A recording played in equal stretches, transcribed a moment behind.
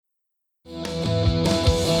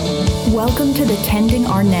Welcome to the Tending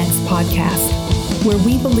Our Nets podcast, where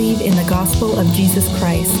we believe in the gospel of Jesus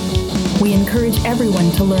Christ. We encourage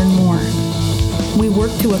everyone to learn more. We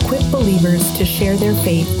work to equip believers to share their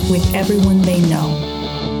faith with everyone they know.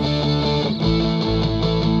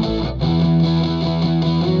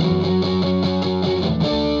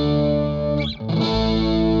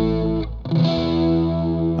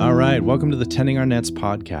 All right, welcome to the Tending Our Nets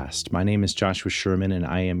podcast. My name is Joshua Sherman, and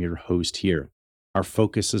I am your host here. Our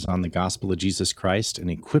focus is on the gospel of Jesus Christ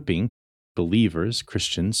and equipping believers,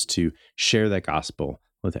 Christians, to share that gospel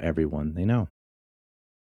with everyone they know.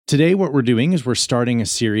 Today, what we're doing is we're starting a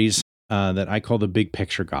series that I call the Big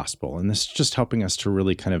Picture Gospel, and this is just helping us to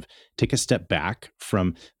really kind of take a step back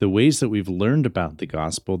from the ways that we've learned about the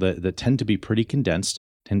gospel that tend to be pretty condensed,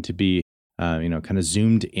 tend to be kind of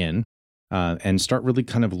zoomed in, and start really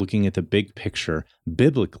kind of looking at the big picture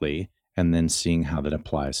biblically and then seeing how that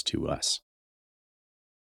applies to us.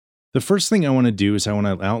 The first thing I want to do is I want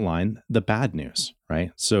to outline the bad news,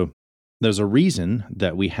 right? So there's a reason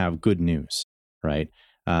that we have good news, right?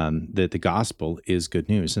 That the gospel is good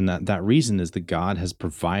news. And that reason is that God has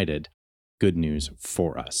provided good news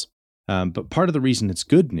for us. But part of the reason it's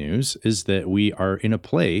good news is that we are in a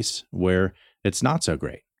place where it's not so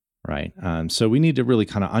great, right? So we need to really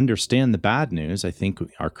kind of understand the bad news, I think,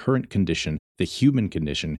 our current condition, the human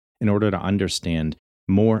condition, in order to understand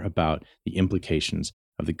more about the implications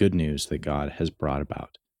of the good news that God has brought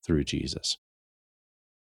about through Jesus.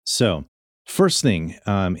 So, first thing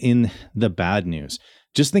in the bad news,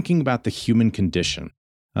 just thinking about the human condition,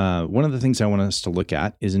 one of the things I want us to look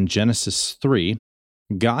at is in Genesis 3,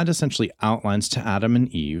 God essentially outlines to Adam and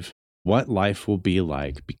Eve what life will be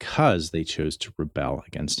like because they chose to rebel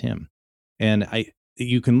against him. And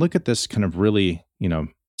you can look at this kind of really,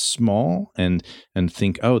 small and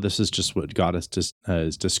think, oh, this is just what God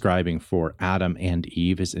is describing for Adam and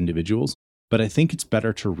Eve as individuals. But I think it's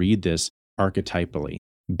better to read this archetypally,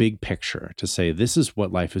 big picture, to say this is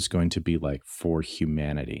what life is going to be like for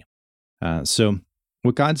humanity. So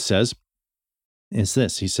what God says is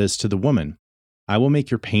this. He says to the woman, I will make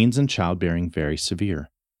your pains in childbearing very severe.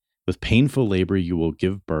 With painful labor you will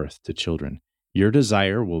give birth to children. Your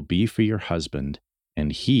desire will be for your husband,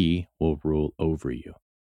 and he will rule over you.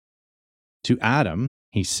 To Adam,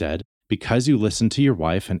 he said, because you listened to your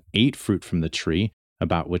wife and ate fruit from the tree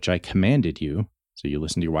about which I commanded you, so you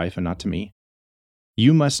listened to your wife and not to me,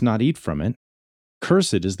 you must not eat from it.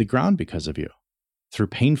 Cursed is the ground because of you. Through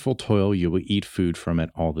painful toil you will eat food from it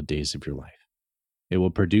all the days of your life. It will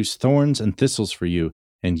produce thorns and thistles for you,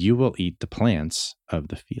 and you will eat the plants of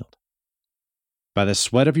the field. By the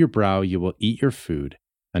sweat of your brow you will eat your food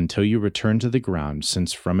until you return to the ground,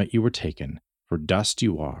 since from it you were taken, for dust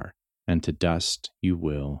you are, and to dust you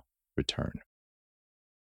will return.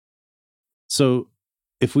 So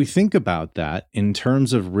if we think about that in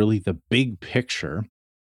terms of really the big picture,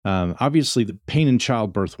 obviously the pain in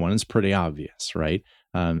childbirth one is pretty obvious, right?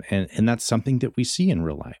 And that's something that we see in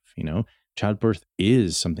real life. Childbirth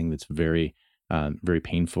is something that's very, very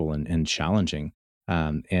painful and challenging.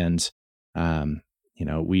 We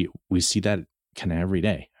see that kind of every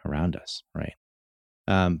day around us, right?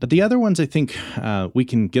 But the other ones, I think we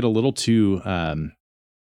can get a little too,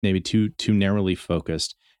 maybe too narrowly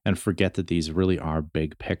focused and forget that these really are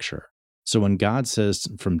big picture. So when God says,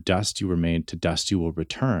 from dust you were made, to dust you will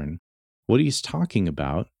return, what he's talking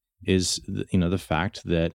about is, the fact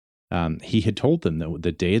that he had told them that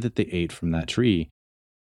the day that they ate from that tree,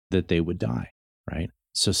 that they would die, right?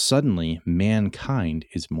 So suddenly mankind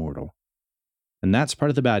is mortal. And that's part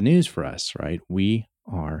of the bad news for us, right? We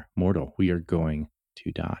are mortal. We are going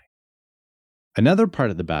to die. Another part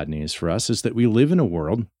of the bad news for us is that we live in a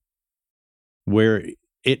world where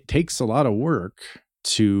it takes a lot of work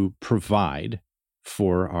to provide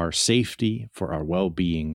for our safety, for our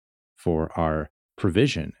well-being, for our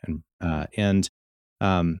provision. And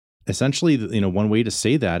essentially, one way to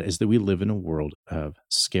say that is that we live in a world of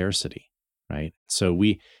scarcity, right? So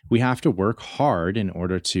we have to work hard in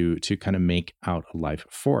order to kind of make out a life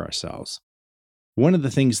for ourselves. One of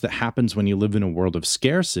the things that happens when you live in a world of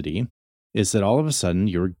scarcity is that all of a sudden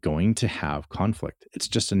you're going to have conflict. It's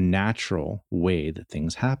just a natural way that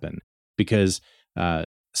things happen because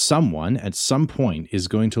someone at some point is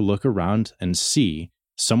going to look around and see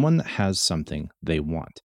someone that has something they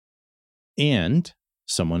want. And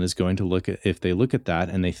someone is going to look at that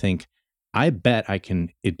and they think, I bet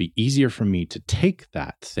it'd be easier for me to take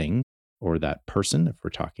that thing or that person, if we're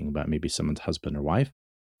talking about maybe someone's husband or wife,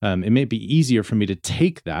 it may be easier for me to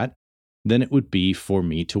take that than it would be for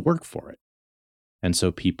me to work for it. And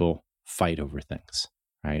so people fight over things,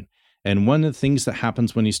 right? And one of the things that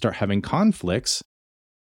happens when you start having conflicts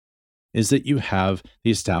is that you have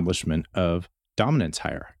the establishment of dominance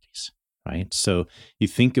hierarchies, right? So you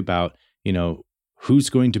think about, who's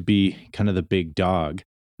going to be kind of the big dog.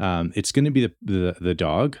 It's going to be the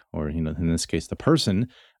dog, or, in this case, the person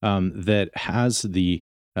that has the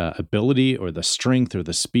ability or the strength or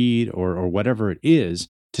the speed or whatever it is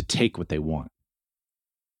to take what they want.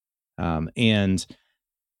 And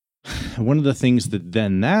one of the things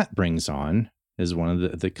that brings on is one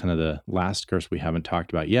of the kind of the last curse we haven't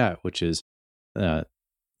talked about yet, which is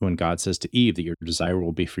when God says to Eve that your desire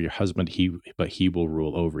will be for your husband, but he will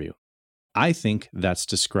rule over you. I think that's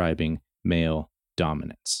describing male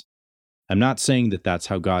dominance. I'm not saying that that's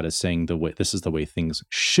how God is saying this is the way things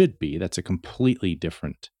should be. That's a completely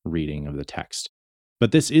different reading of the text.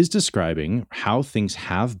 But this is describing how things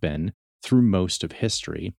have been through most of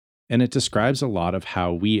history, and it describes a lot of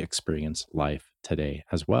how we experience life today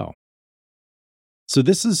as well. So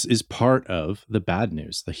this is part of the bad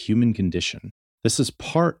news, the human condition. This is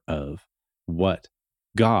part of what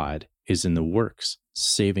God is in the works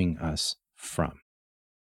saving us from,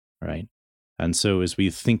 right? And so as we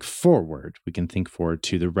think forward, we can think forward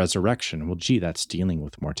to the resurrection. Well, that's dealing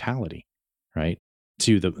with mortality, right?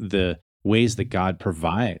 To the ways that God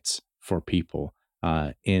provides for people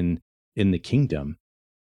in the kingdom,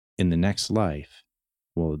 in the next life.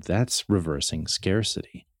 Well, that's reversing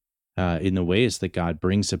scarcity. In the ways that God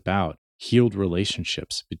brings about healed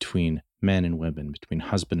relationships between men and women, between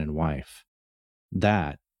husband and wife.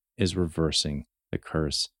 That is reversing the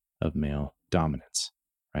curse of male dominance,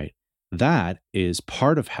 right? That is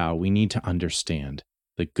part of how we need to understand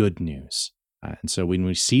the good news. And so when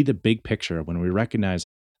we see the big picture, when we recognize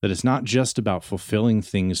that it's not just about fulfilling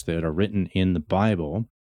things that are written in the Bible,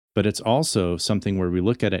 but it's also something where we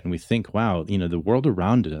look at it and we think, wow, the world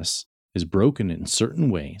around us is broken in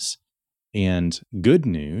certain ways. And good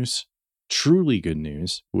news, truly good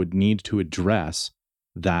news, would need to address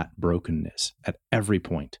that brokenness at every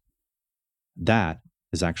point. That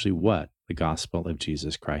is actually what the gospel of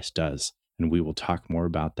Jesus Christ does. And we will talk more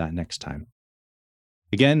about that next time.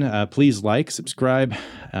 Again, please subscribe,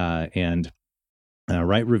 and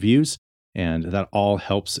write reviews. And that all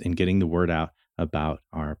helps in getting the word out about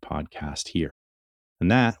our podcast here. And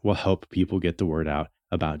that will help people get the word out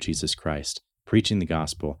about Jesus Christ, preaching the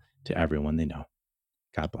gospel to everyone they know.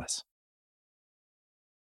 God bless.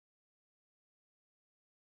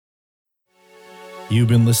 You've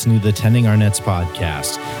been listening to the Tending Our Nets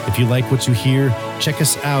podcast. If you like what you hear, check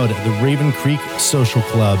us out at the Raven Creek Social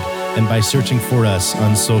Club and by searching for us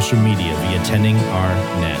on social media via Tending Our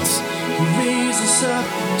Nets. Raise us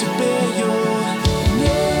up to bear your